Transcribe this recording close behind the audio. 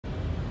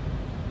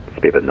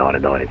Speed at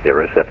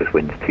 990, surface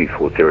winds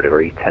 240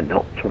 degrees, 10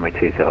 knots, runway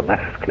 27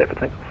 left, clear for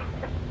takeoff.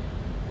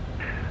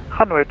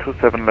 Runway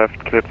 27 left,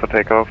 cleared for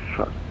takeoff.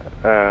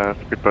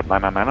 Speedbird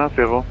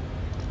 990.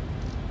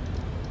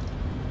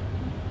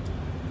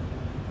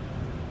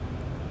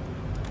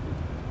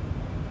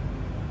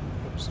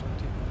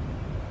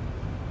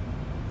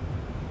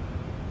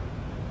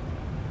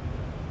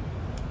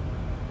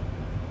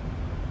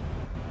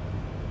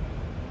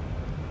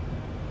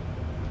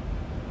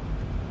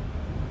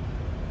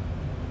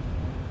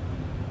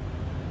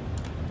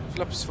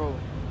 Flaps full.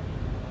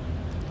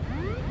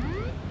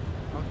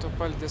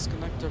 Autopilot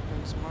disconnector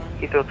brings mine.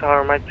 Heathrow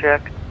Tower, mic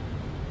check.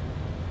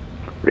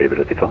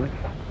 Readability fine.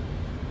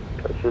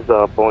 This is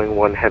Boeing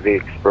 1 Heavy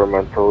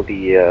Experimental.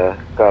 The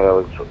guy that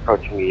was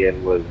approaching me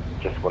in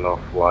just went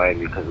offline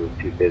because it was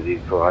too busy,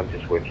 so I'm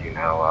just with you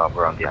now.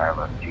 We're on the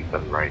island,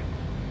 27 right.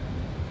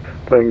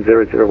 Boeing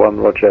 001,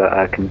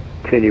 roger,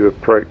 continue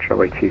approach,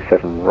 runway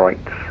 27 right.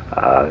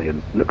 It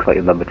looks like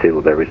your number 2,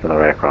 well, there is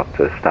another aircraft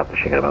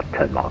establishing at about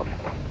 10 miles.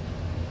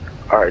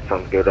 Alright,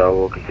 sounds good.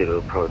 We'll continue to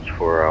approach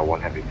for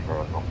 1 Heavy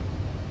Experimental.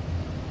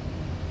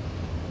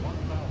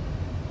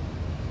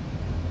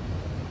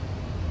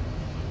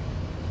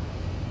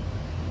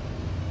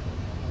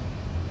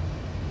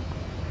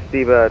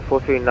 Seabird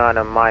 439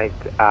 on mic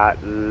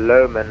at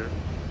Lowman.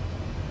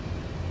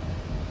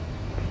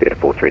 Speed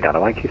 439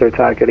 on mic, Heathrow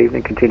Tower, good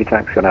evening, continue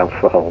taxi on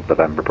Alpha Hold,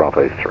 November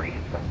Bravo 3.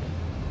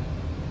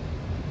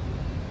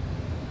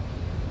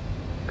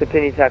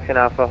 Continue taxi on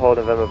Alpha, hold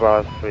November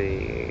Bravo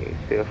 3.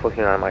 Seabird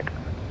 439 on mic.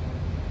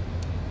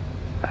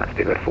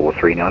 Speed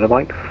 439 on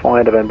mic,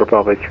 5 November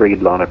Bravo 3,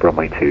 line up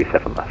runway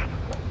 27 left.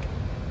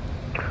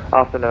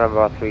 After November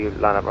Bravo 3,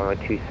 line up runway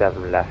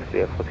 27 left,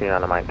 Seabird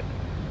 439 on mic.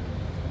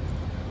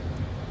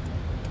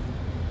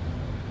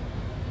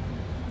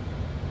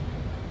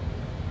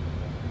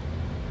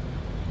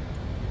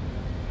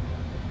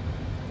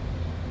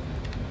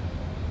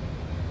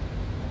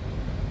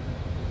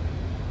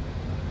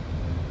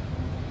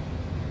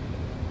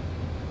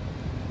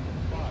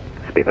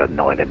 Speed at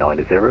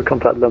 990,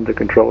 contact London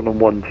Control on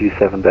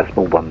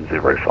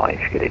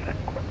 127.105, good evening.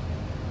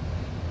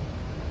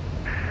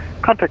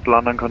 Contact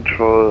London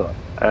Control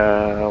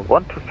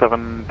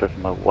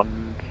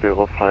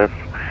 127.105.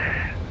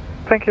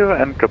 Thank you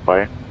and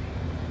goodbye.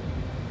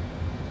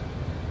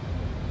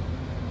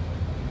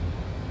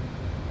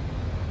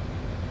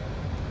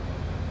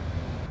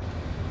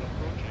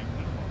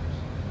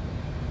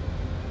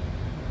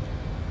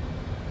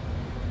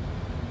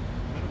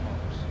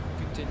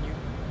 Continue.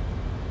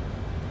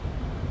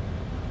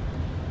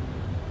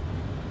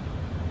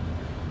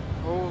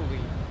 Holy.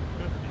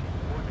 50,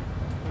 40,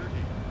 30,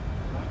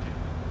 20,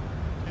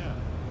 10.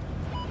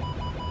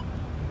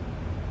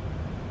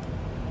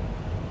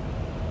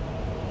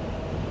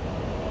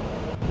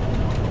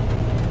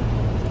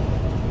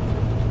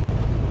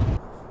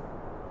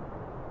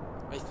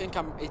 I think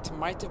it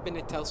might have been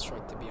a tail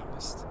strike, to be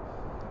honest.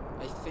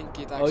 I think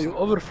it Oh, actually... you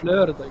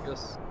overflared, I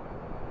guess.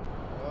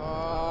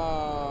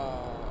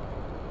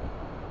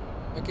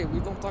 Okay, we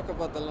don't talk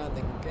about the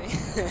landing, okay?